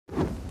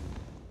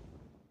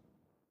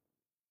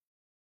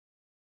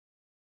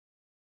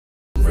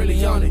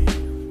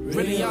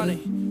really on it,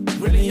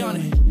 really on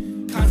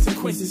it.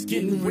 Consequences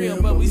getting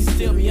real, but we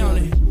still be on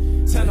it.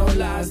 Tell no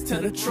lies,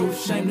 tell the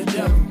truth, shame the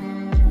devil.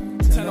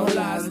 Tell no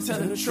lies and tell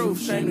the truth,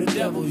 shame the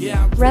devil.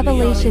 Yeah,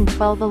 Revelation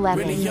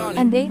 12:11.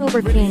 And they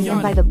overcame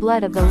him by the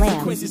blood of the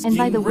Lamb, and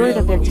by the word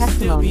of their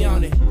testimony.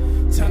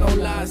 Tell no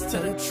lies,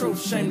 tell the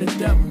truth, shame the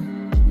devil.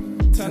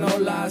 Tell no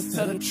lies,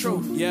 tell the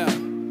truth, yeah.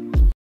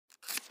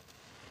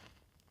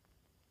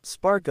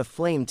 Spark a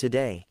flame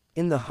today,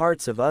 in the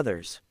hearts of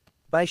others,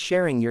 by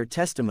sharing your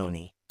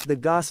testimony, the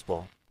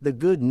gospel, the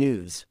good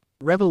news.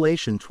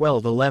 Revelation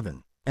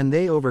 12:11. And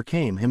they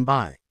overcame him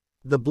by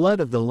the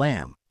blood of the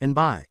Lamb, and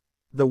by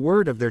the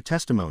word of their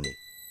testimony.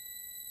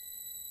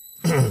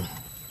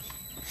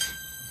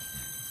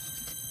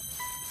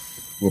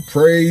 Well,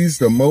 praise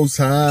the Most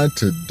High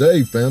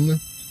today, family.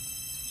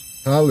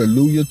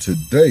 Hallelujah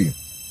today.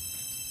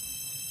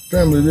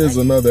 Family, it is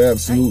another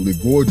absolutely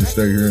gorgeous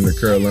day here in the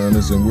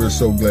Carolinas, and we're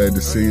so glad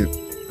to see it.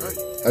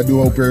 I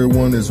do hope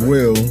everyone is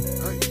well,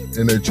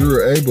 and that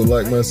you're able,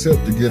 like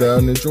myself, to get out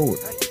and enjoy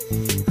it.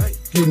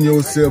 Getting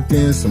yourself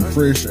in some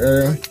fresh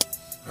air,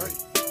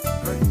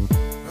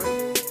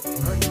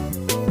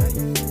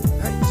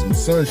 some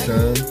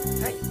sunshine,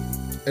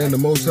 and the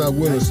Most High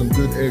willing, some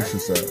good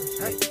exercise.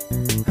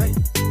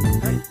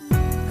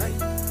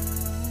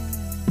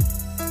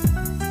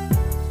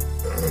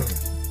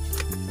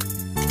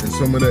 And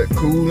some of that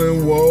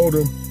cooling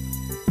water,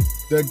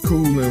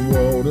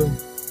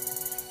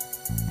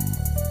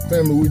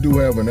 Family, we do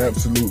have an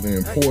absolutely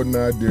important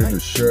idea to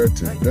share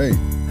today.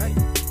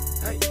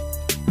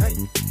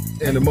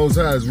 And the Most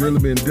High has really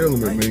been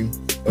dealing with me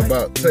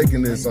about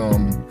taking this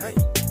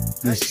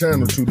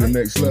channel to the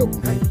next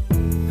level.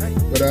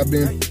 But I've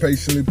been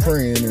patiently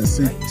praying and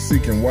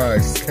seeking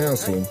wise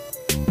counsel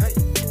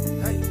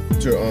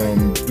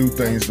to do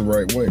things the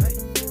right way.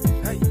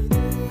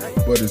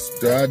 But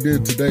the idea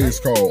today is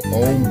called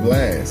On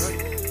Blast.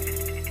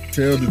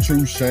 Tell the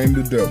truth, shame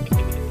the devil.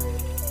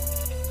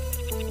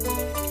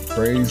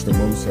 Praise the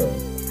Most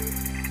High.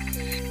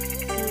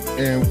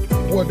 And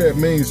what that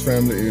means,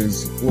 family,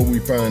 is what we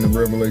find in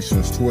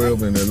Revelations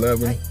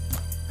 12:11.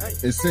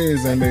 It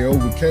says, and they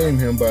overcame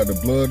him by the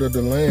blood of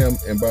the Lamb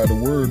and by the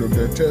word of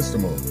their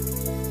testimony.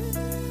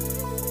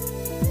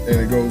 And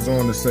it goes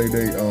on to say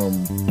they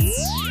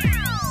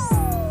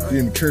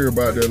didn't care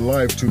about their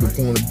life to the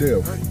point of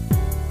death.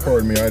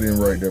 Pardon me, I didn't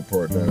write that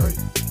part down.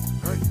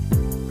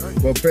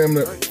 But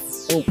family,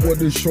 what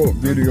this short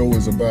video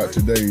is about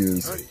today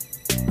is,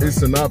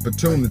 it's an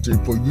opportunity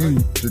for you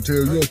to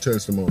tell your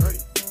testimony.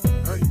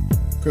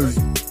 Because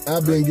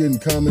I've been getting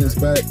comments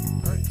back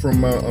from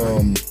my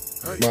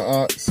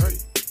aunts,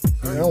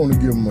 and I want to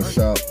give them a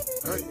shout.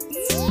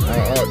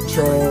 Our Aunt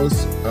Charles,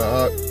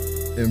 our Aunt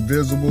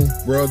Invisible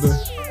Brother,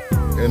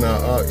 and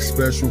our Aunt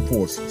Special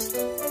Forces.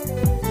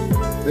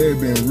 They've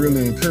been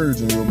really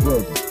encouraging your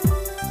brother,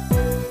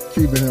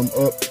 keeping him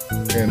up,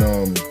 and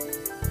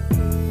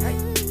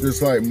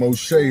just like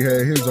Moshe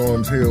had his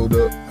arms held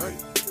up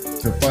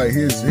to fight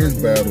his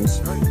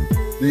battles,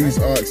 these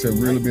ox have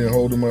really been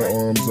holding my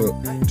arms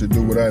up to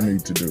do what I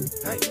need to do.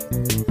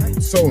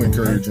 So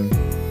encouraging.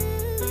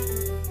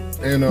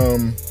 And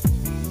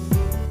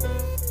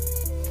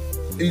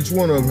each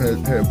one of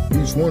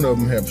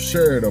them have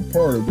shared a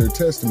part of their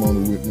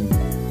testimony with me.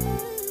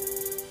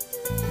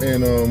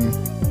 And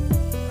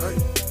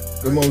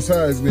the Most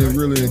High has been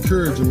really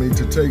encouraging me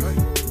to take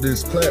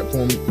this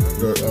platform,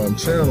 the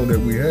channel that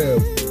we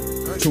have,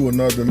 to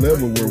another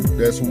level where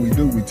that's what we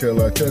do. We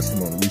tell our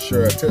testimony. We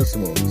share our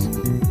testimonies.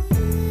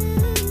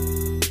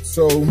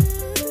 So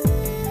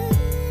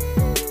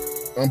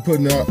I'm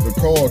putting out the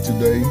call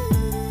today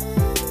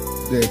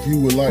that if you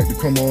would like to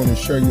come on and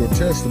share your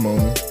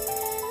testimony,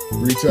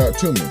 reach out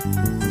to me.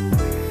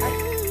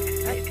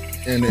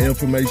 And the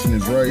information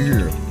is right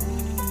here.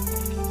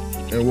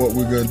 And what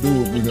we're gonna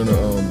do is we're gonna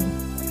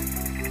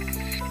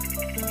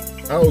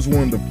I was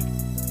one of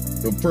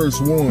the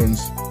first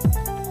ones,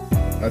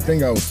 I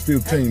think I was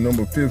 15,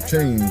 number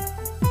 15,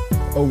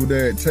 over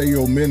there at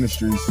Teo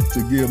Ministries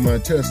to give my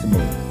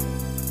testimony.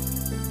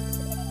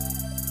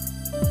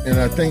 And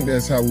I think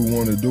that's how we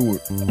want to do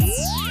it.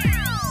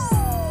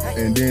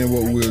 And then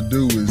what we'll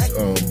do is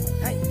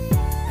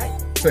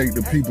take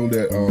the people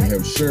that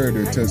have shared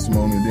their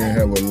testimony and then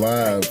have a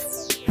live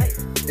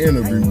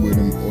interview with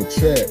them or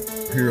chat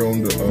here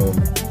on the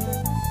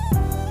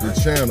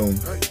channel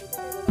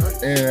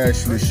and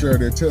actually share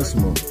their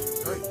testimony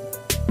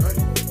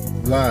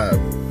live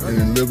and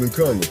in living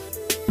color.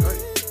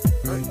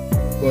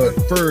 But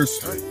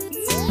first,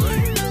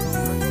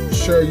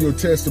 share your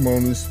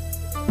testimonies,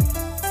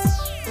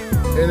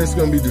 and it's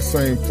going to be the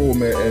same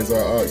format as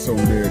our ox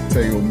over there at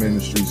Teo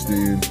Ministries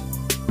did.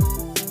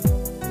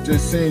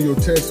 Just send your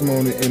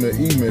testimony in an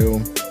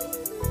email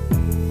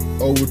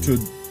over to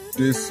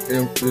this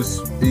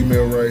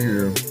email right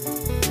here,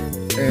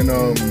 and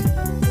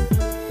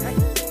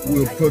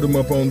we'll put them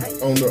up on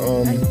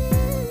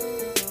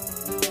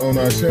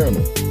our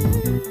channel.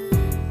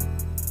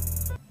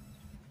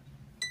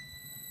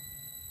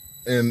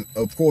 And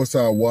of course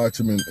I'll watch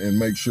them and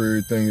make sure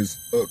everything is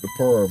up to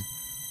par.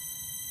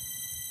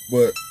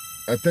 but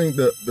I think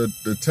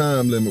the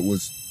time limit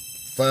was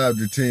 5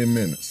 to 10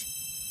 minutes.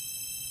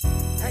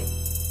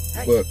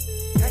 But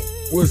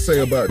we'll say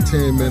about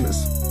 10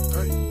 minutes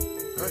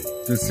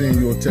to send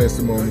your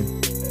testimony.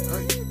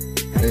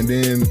 And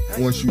then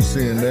once you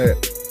send that,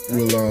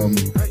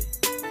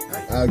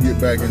 I'll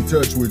get back in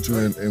touch with you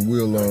and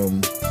we'll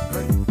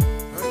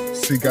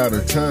seek out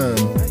a time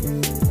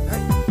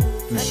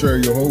to share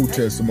your whole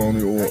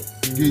testimony or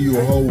give you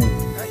a whole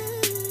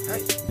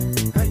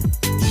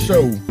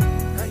show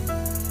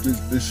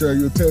to share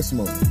your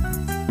testimony.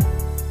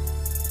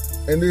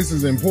 And this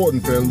is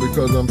important, family,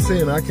 because I'm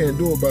saying I can't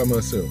do it by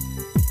myself.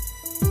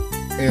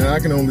 And I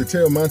can only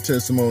tell my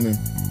testimony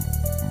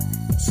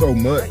so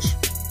much.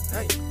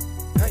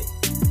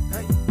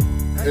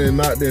 And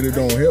not that it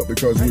don't help,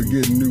 because we're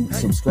getting new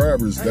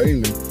subscribers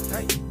daily.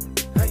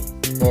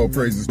 All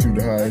praises to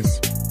the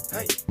highest.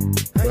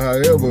 But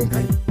however,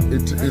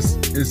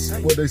 it's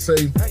what they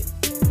say,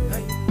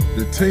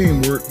 the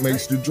teamwork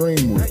makes the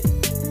dream work.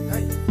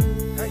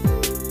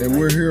 And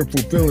we're here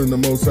fulfilling the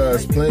Most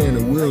High's plan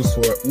and will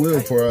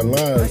for our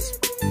lives.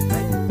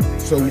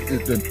 So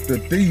the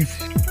thief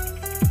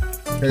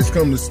has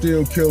come to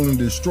steal, kill, and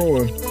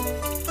destroy.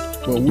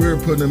 But we're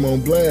putting him on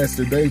blast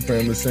today,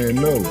 family, saying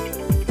no.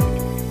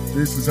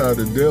 This is how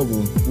the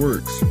devil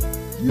works.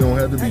 You don't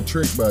have to be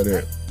tricked by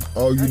that.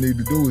 All you need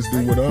to do is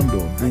do what I'm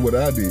doing, do what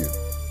I did.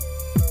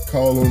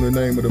 Call on the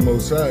name of the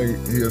Most High,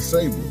 he'll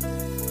save you.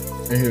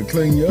 And he'll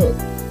clean you up.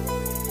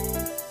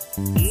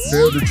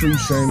 Tell the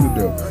truth, shame the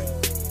devil.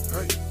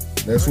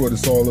 That's what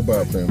it's all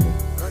about, family.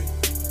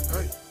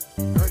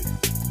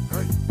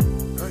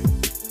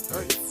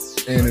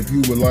 And if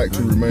you would like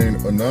to remain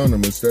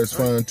anonymous, that's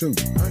fine too.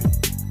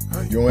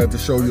 You don't have to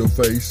show your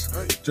face.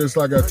 Just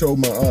like I told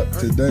my aunt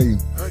today,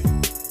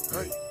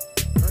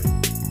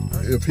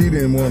 if he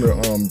didn't want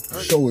to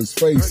show his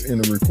face in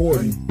the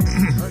recording,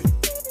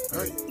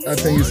 I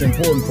think it's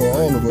important for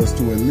all of us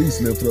to at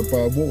least lift up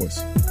our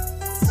voice.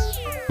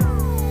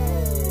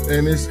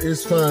 And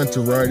it's fine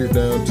to write it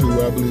down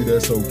too. I believe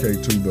that's okay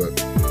too,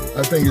 but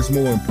I think it's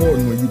more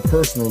important when you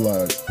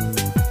personalize.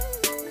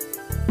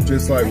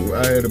 Just like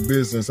I had a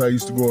business, I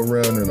used to go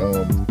around and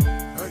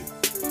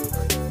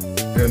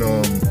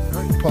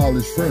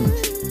polish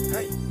furniture.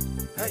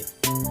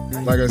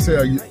 Like I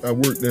said, I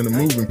worked in a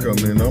moving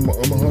company, and I'm a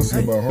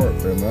hustler by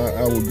heart, family.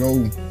 I would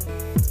go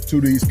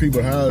to these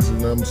people's houses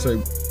and I'm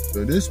say,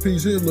 this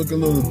piece here look a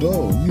little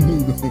dull. You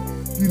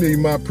need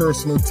my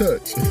personal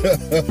touch.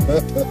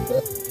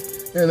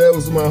 And that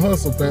was my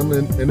hustle,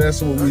 family, and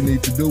that's what we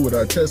need to do with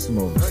our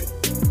testimonies.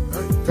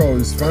 Because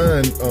it's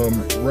fine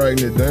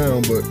writing it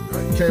down, but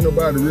can't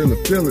nobody really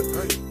feel it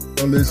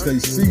unless they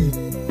see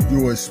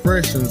your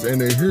expressions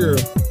and they hear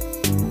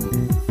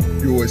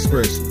your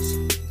expressions.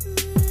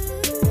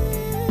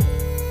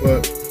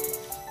 But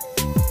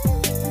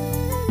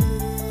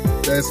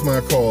that's my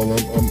call.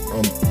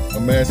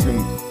 I'm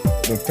asking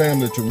the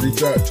family to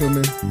reach out to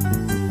me.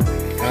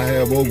 I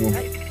have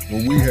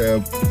we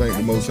have, thank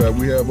the Most High,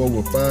 we have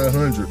over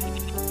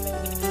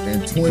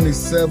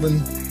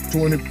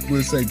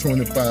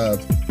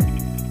 25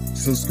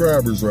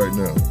 subscribers right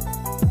now.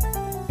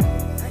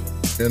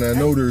 And I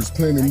know there's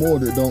plenty more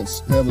that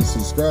haven't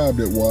subscribed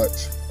that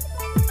watch.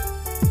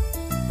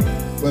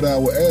 But I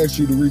will ask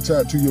you to reach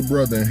out to your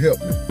brother and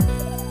help me.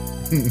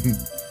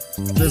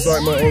 Just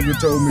like my uncle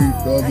told me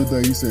the other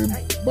day, he said,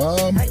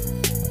 Bob,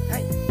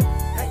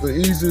 the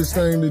easiest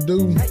thing to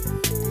do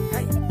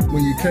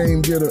when you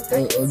can't get a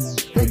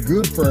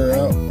good prayer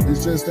out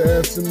is just to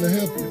ask him to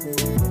help you.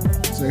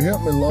 Say,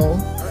 help me, Lord.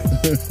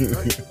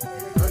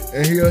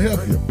 And he'll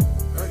help you.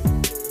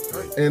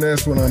 And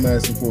that's what I'm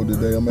asking for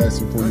today. I'm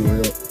asking for your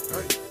help.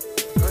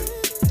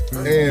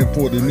 And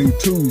for the new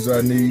tools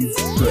I need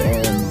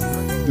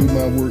to do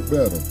my work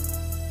better.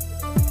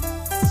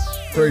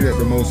 Pray that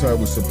the Most High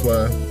will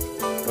supply.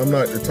 I'm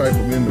not the type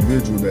of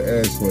individual that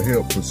asks for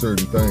help for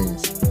certain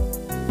things,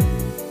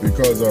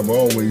 because I've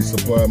always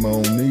supplied my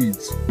own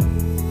needs.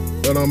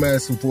 But I'm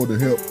asking for the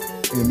help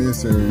in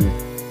this area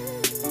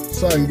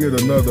so I can get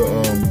another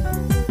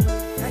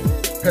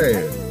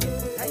pad.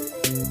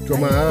 Because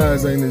my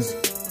eyes ain't as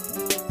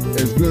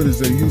good as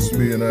they used to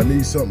be, and I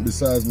need something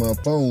besides my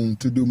phone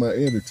to do my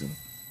editing.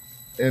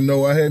 And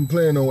no, I hadn't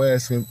planned on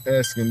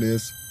asking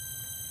this,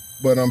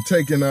 but I'm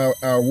taking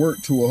our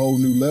work to a whole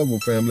new level,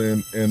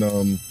 family, and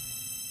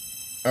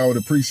I would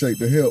appreciate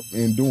the help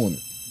in doing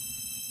it.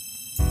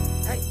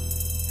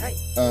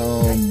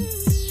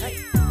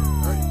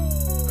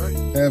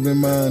 Have in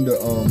mind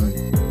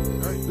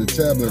the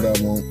tablet I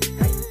want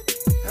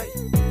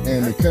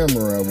and the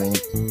camera I want.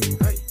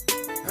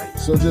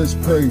 So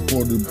just pray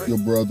for your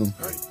brother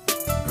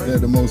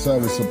that the Most High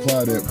will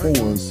supply that for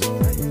us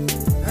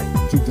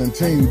to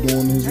continue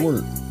doing his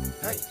work.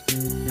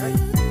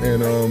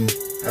 And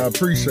I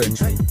appreciate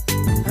you.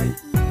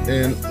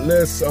 And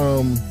let's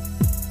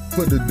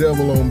put the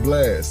devil on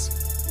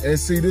blast. And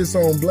see, this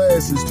on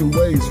blast is two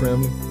ways,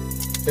 family.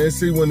 And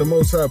see, when the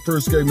Most High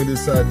first gave me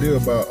this idea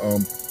about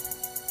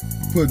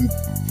putting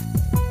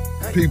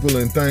people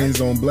and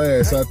things on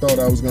blast, I thought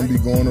I was going to be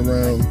going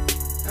around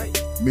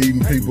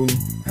meeting people,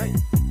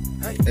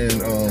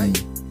 and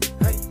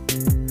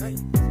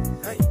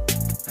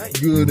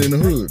good in the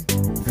hood,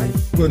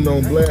 putting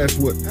on blast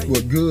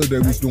what good they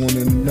was doing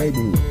in the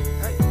neighborhood.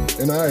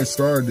 And I had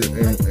started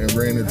and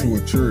ran into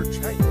a church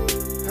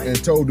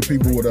and told the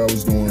people what I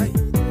was doing,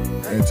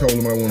 and told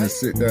them I wanted to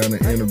sit down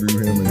and interview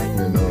him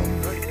and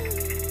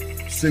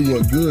see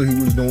what good he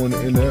was doing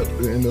in the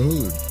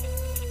hood.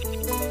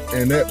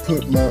 And that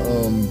put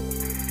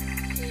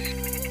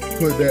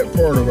that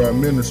part of our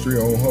ministry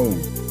on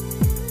hold.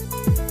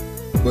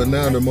 But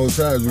now the Most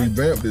High has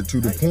revamped it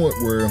to the point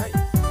where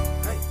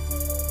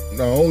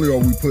not only are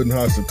we putting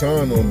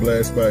Hasatan on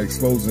blast by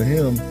exposing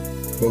him,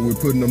 but we're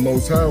putting the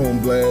Most High on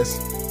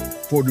blast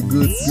for the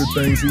good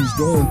things he's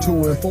doing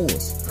to and for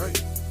us.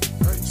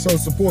 So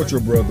support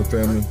your brother,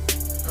 family.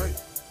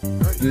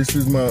 This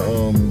is my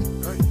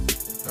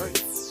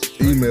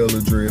email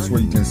address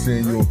where you can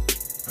send your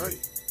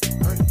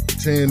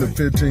 10 to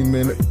 15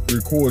 minute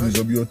recordings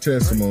of your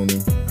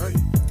testimony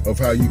of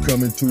how you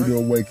come into the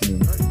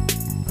awakening,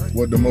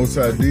 what the Most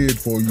High did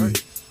for you.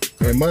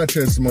 And my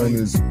testimony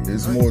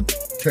is more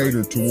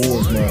catered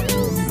towards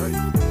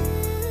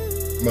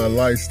my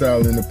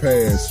lifestyle in the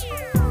past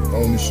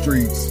on the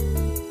streets,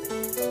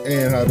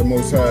 and how the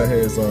Most High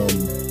has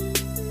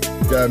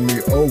gotten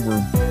me over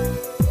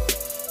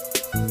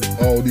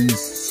all these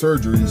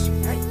surgeries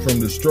from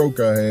the stroke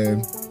I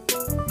had,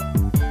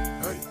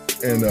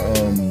 and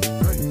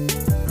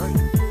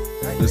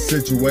the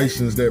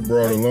situations that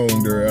brought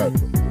along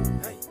thereafter.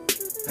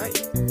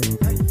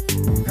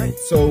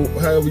 So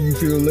however you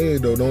feel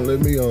led though, don't let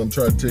me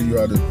try to tell you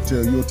how to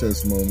tell your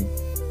testimony.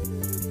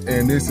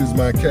 And this is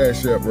my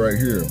Cash App right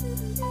here.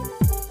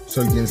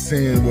 So you can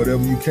send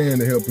whatever you can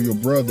to help your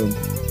brother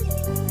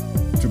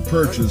to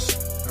purchase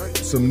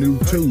some new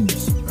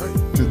tools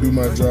to do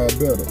my job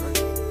better.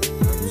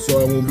 So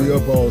I won't be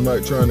up all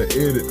night trying to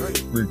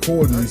edit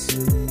recordings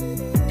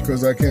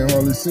because I can't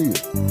hardly see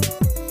it.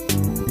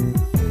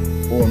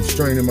 Or I'm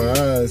straining my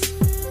eyes.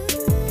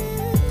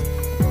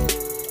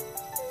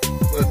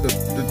 But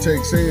the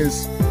text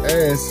says,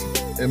 ask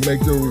and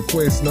make your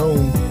request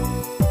known.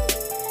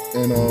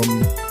 And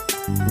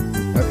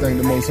I thank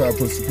the Most High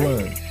for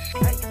supplying.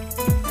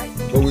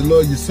 But we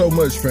love you so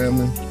much,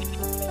 family.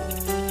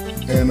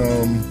 And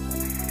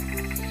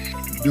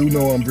do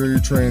know I'm very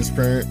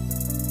transparent.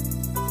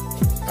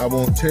 I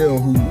won't tell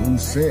who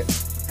sent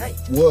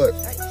what,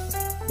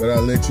 but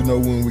I'll let you know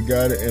when we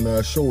got it and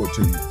I'll show it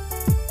to you.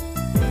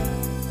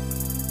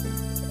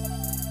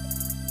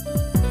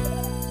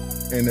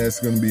 And that's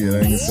gonna be it. I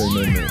ain't gonna say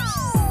nothing else.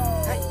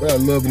 But I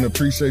love and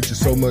appreciate you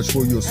so much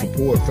for your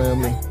support,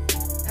 family.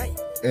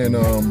 And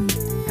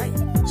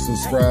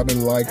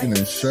subscribing, liking,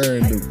 and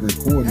sharing the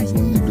recordings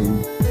when you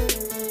do.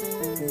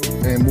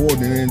 And more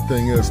than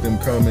anything else, them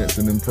comments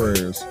and them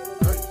prayers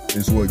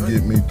is what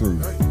get me through.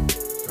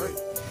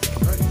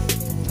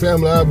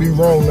 Family, I'd be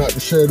wrong not to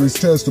share this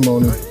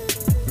testimony.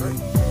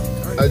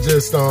 I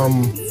just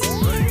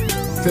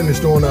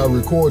finished doing our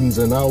recordings,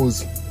 and I'm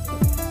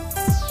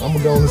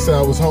gonna say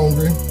I was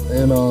hungry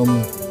and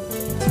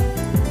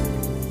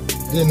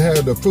didn't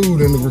have the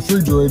food in the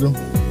refrigerator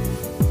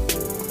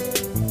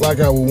like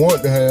I would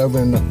want to have,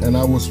 and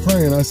I was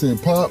praying. I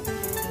said, Pop,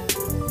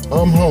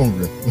 I'm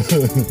hungry.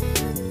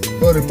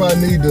 But if I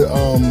need to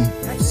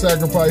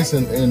sacrifice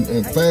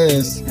and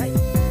fast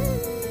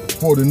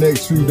for the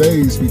next few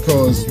days,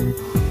 because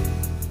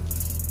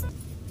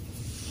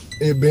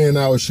it being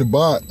our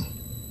Shabbat,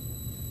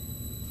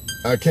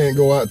 I can't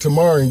go out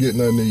tomorrow and get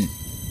nothing to eat.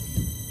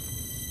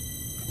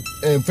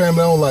 And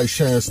family, I don't like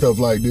sharing stuff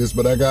like this,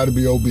 but I gotta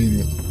be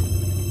obedient.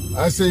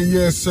 I said,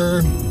 yes,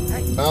 sir.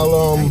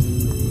 I'll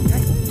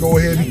go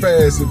ahead and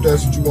fast if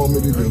that's what you want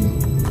me to do.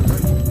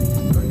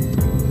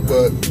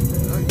 But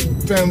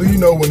family, you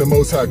know when the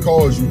Most High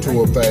calls you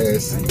to a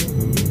fast,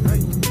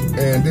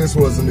 and this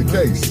wasn't the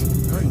case.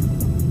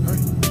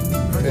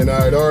 And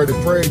I had already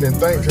prayed and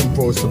thanked him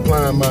for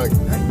supplying my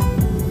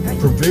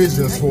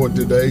provisions for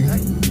today.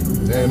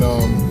 And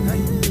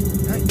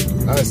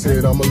I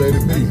said, I'm gonna let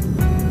it be.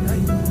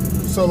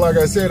 So like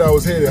I said, I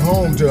was headed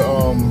home to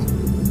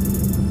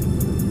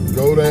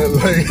go there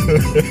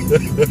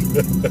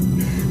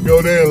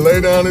and lay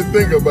down and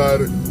think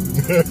about it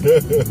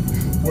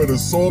with a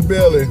sore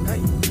belly.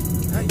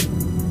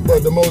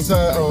 But the Most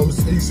High,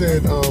 he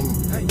said,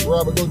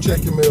 Robert, go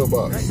check your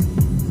mailbox.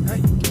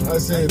 I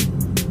said,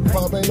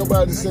 Pop, ain't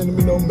nobody sending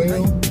me no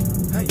mail.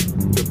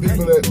 The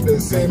people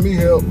that send me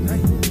help,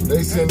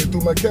 they send it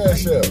through my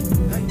Cash App.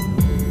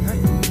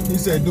 He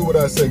said, do what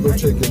I say, go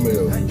check your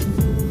mail.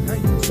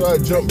 So I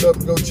jumped up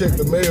to go check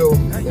the mail,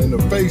 and the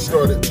faith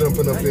started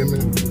jumping up in me,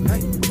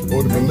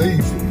 or the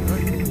belief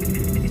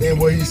in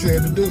what he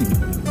said to do.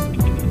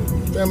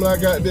 Family, I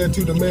got there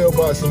to the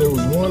mailbox, and there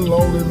was one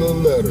lonely little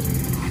letter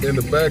in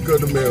the back of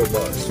the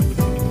mailbox.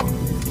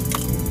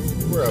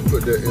 Where I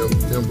put that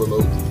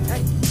envelope.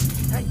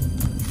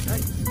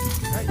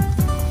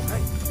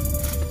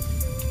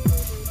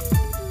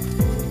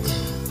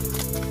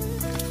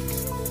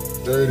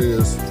 There it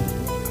is.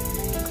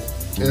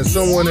 And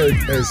someone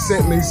had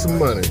sent me some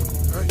money.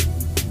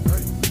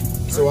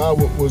 So I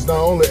was not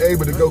only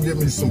able to go get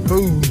me some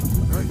food,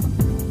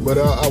 but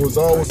I was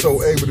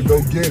also able to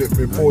go get it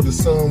before the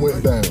sun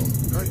went down.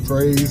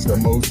 Praise the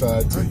Most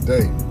High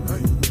today.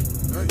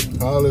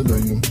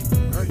 Hallelujah.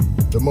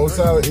 The Most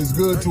High is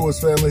good to us,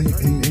 family.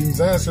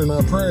 He's answering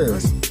our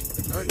prayers.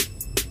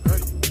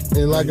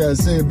 And like I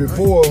said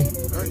before,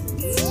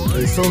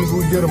 as soon as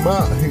we get them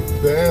out,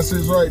 the answer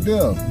is right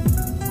there.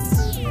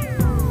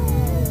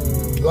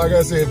 Like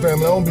I said,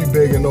 family, I don't be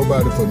begging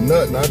nobody for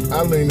nothing.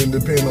 I lean and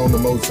depend on the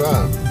Most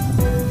High.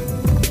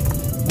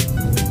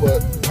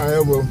 But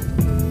however,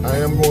 I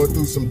am going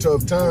through some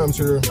tough times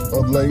here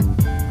of late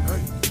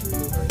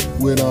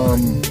with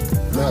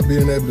not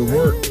being able to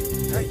work.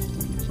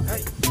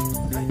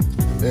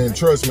 And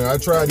trust me, I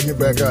tried to get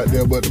back out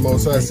there, but the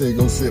Most High said,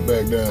 go sit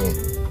back down.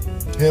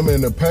 Him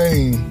and the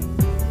pain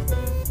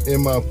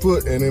in my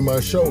foot and in my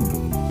shoulder.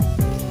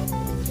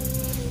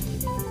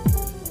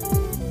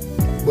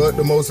 But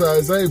the Most High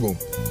is able.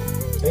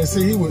 And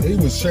see, he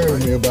was sharing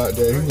me about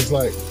that. He was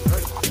like,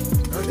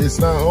 it's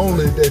not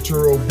only that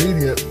you're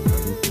obedient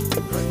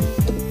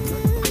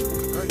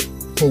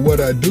for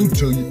what I do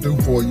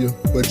for you,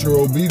 but you're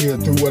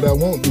obedient to what I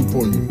won't do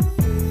for you.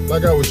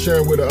 Like I was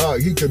sharing with the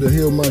Ark, he could have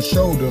healed my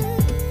shoulder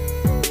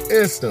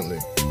instantly.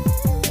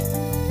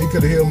 He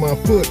could have healed my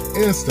foot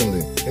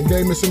instantly and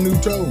gave me some new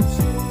toes.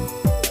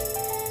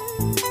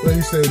 But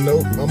he said,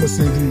 nope, I'm gonna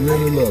see if you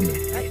really love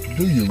me.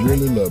 Do you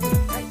really love me?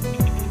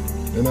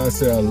 And I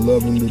say, I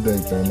love him today,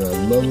 family. I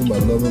love him, I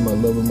love him, I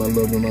love him, I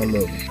love him, I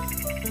love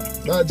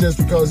him. Not just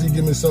because he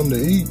give me something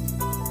to eat,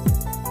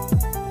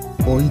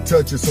 or he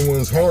touches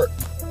someone's heart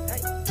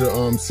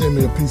to send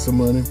me a piece of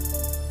money,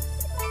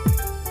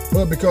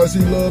 but because he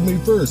loved me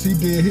first. He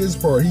did his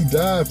part. He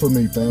died for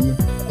me, family.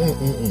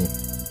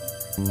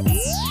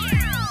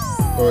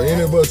 Are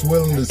any of us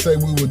willing to say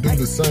we would do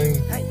the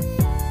same?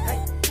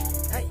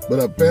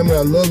 But family,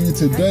 I love you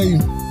today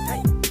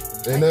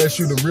and ask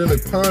you to really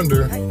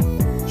ponder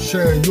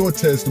sharing your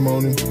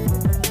testimony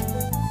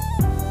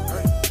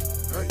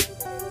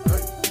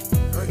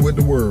with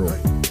the world.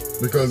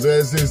 Because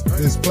as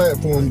this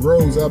platform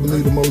grows, I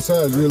believe the Most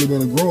High is really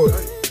going to grow it,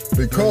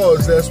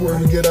 because that's where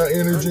we get our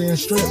energy and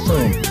strength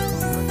from.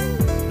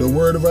 The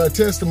word of our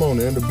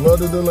testimony and the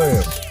blood of the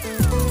Lamb.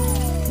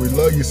 We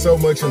love you so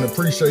much and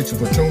appreciate you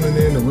for tuning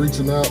in and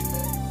reaching out.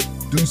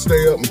 Do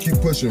stay up and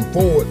keep pushing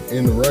forward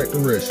in the right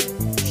direction.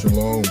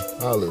 Shalom.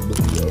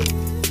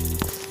 Hallelujah.